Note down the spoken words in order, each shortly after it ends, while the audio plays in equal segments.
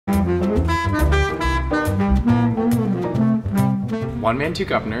One Man, Two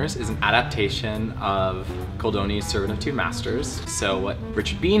Guvnors is an adaptation of Goldoni's Servant of Two Masters. So what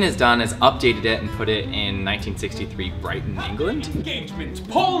Richard Bean has done is updated it and put it in 1963 Brighton, England. Engagement,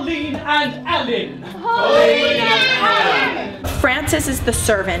 Pauline and Ellen. Pauline and Ellen. Francis is the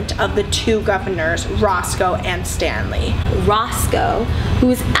servant of the two governors, Roscoe and Stanley. Roscoe, who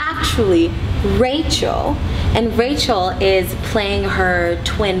is actually Rachel, and Rachel is playing her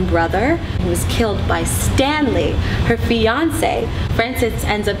twin brother who was killed by Stanley, her fiance. Francis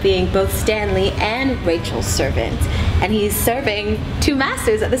ends up being both Stanley and Rachel's servant, and he's serving two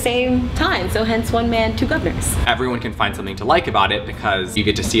masters at the same time, so hence one man, two governors. Everyone can find something to like about it because you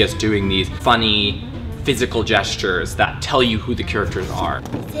get to see us doing these funny physical gestures that tell you who the characters are.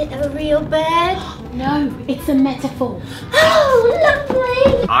 Is it a real bird? No, it's a metaphor. Oh,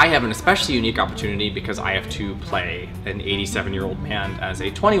 lovely! I have an especially unique opportunity because I have to play an 87-year-old man as a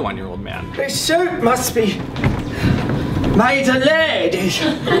 21-year-old man. This suit must be made of lead.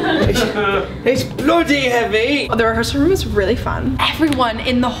 It's bloody heavy. The rehearsal room is really fun. Everyone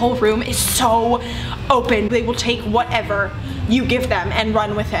in the whole room is so open. They will take whatever you give them and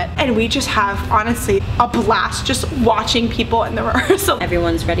run with it. And we just have, honestly, a blast just watching people in the rehearsal.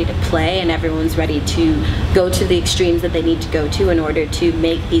 Everyone's ready to play and everyone's ready to go to the extremes that they need to go to in order to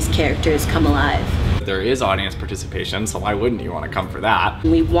make these characters come alive. There is audience participation, so why wouldn't you want to come for that?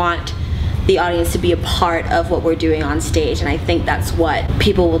 We want the audience to be a part of what we're doing on stage, and I think that's what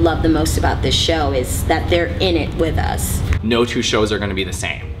people would love the most about this show, is that they're in it with us. No two shows are going to be the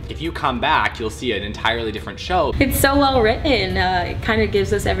same. If you come back, you'll see an entirely different show. It's so well written. It kind of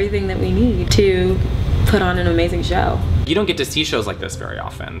gives us everything that we need to put on an amazing show. You don't get to see shows like this very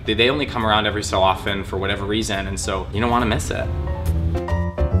often. They only come around every so often for whatever reason, and so you don't want to miss it.